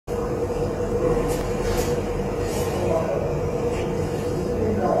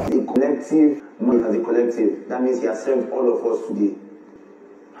collective, as a collective, that means he has sent all of us today.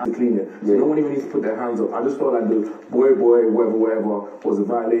 To clean it. So no one even needs to put their hands up. I just felt like the boy, whatever, was a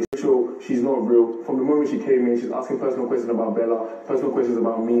violation. Sure, she's not real. From the moment she came in, she's asking personal questions about Bella, personal questions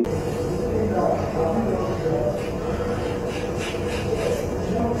about me.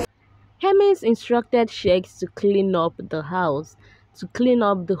 Sheggz instructed Sheggz to clean up the house, to clean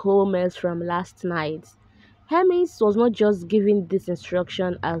up the whole mess from last night. Sheggz was not just giving this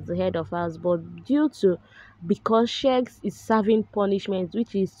instruction as the head of house, but because Sheggz is serving punishment,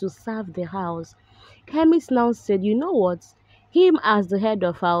 which is to serve the house. Sheggz now said, you know what? Him as the head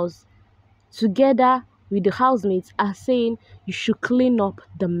of house, together with the housemates, are saying you should clean up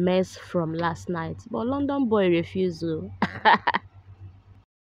the mess from last night. But London boy refused.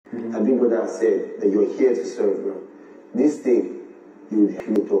 And Big Brother said that you're here to serve, bro. This thing, you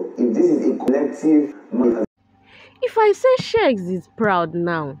clean it up. If this is a collective, if I say Sheggz is proud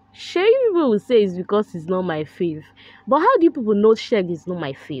now, people will say it's because he's not my fave. But how do you people know Sheggz is not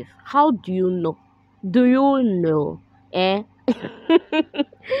my fave? How do you know? Do you know? Eh?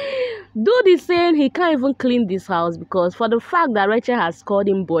 Do the saying he can't even clean this house because for the fact that Rachel has called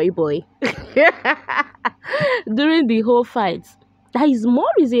him boy during the whole fight. That is more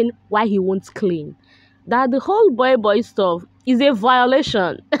reason why he won't clean. That the whole boy stuff is a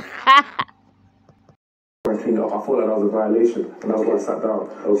violation. Clean up. I thought that was a violation, and that's why I sat down.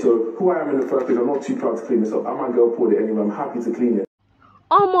 So who I am in the first place, I'm not too proud to clean this up. I'm my girl poured it anyway. I'm happy to clean it.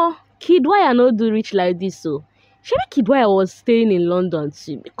 Kid, why I not do rich like this so? Maybe Kid why I was staying in London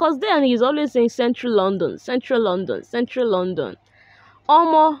too, because then he's always saying Central London, Central London, Central London.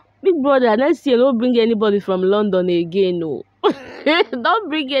 Big brother, next year don't bring anybody from London again, no. Don't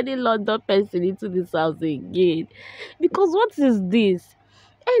bring any London person into this house again. Because what is this?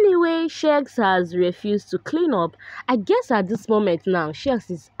 Anyway, Sheggz has refused to clean up. I guess at this moment now, Sheggz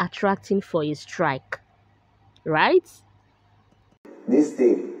is attracting for a strike. Right? This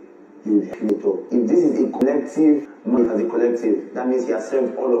thing, you clean it up. If this is a collective, as a collective, that means he has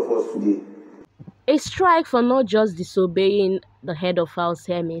sent all of us today. A strike for not just disobeying the head of house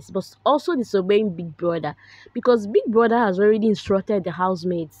Sheggz, but also disobeying Big Brother, because Big Brother has already instructed the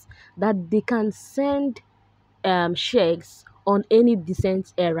housemates that they can send Sheggz on any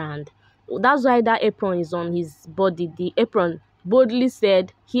decent errand. That's why that apron is on his body. The apron boldly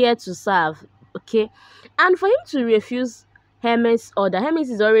said, "Here to serve." Okay, and for him to refuse Sheggz's order, Sheggz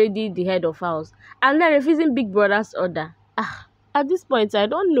is already the head of house, and then refusing Big Brother's order. At this point, I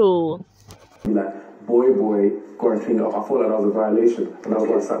don't know. Like, boy, go and clean it up. I thought that was a violation, and that's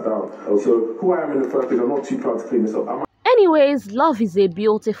why I sat down. So who I am in the first place, I'm not too proud to clean this up. Anyways, love is a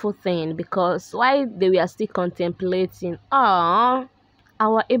beautiful thing, because while they were still contemplating, our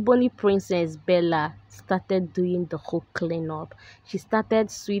ebony princess Bella started doing the whole cleanup. She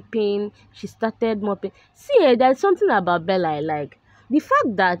started sweeping, she started mopping. See, there's something about Bella I like. The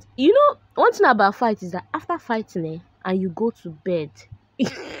fact that, one thing about fight is that after fighting and you go to bed,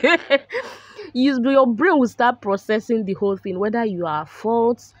 your brain will start processing the whole thing, whether you are at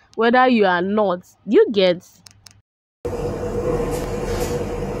fault, whether you are not. You get?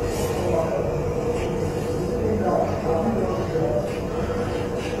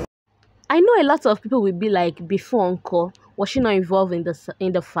 I know a lot of people will be like, before Uncle, was she not involved in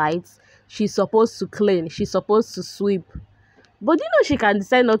the fights? She's supposed to clean, she's supposed to sweep. But she can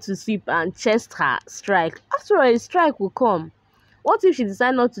decide not to sweep and chest her strike. After all, a strike will come. What if she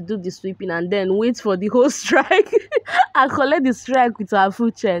decides not to do the sweeping and then wait for the whole strike and collect the strike with her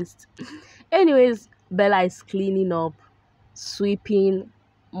full chest? Anyways, Bella is cleaning up, sweeping,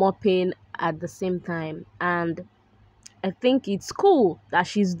 mopping at the same time. And I think it's cool that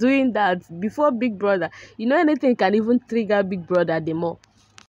she's doing that before Big Brother. Anything can even trigger Big Brother the more.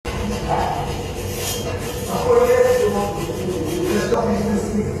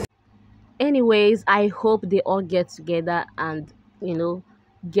 Anyways, I hope they all get together and,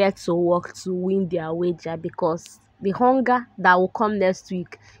 get to work to win their wager, because the hunger that will come next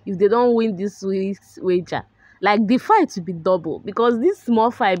week, if they don't win this week's wager, like the fight will be double, because this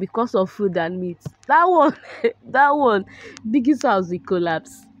small fight, because of food and meat, that one, biggest house will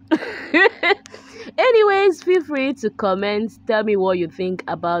collapse. Anyways, feel free to comment, tell me what you think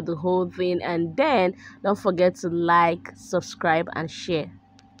about the whole thing, and then don't forget to like, subscribe, and share.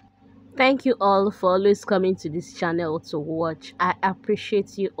 Thank you all for always coming to this channel to watch. I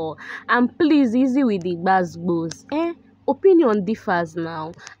appreciate you all. And please, easy with the gbas. Opinion differs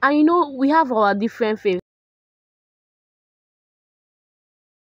now. And we have our different favorites.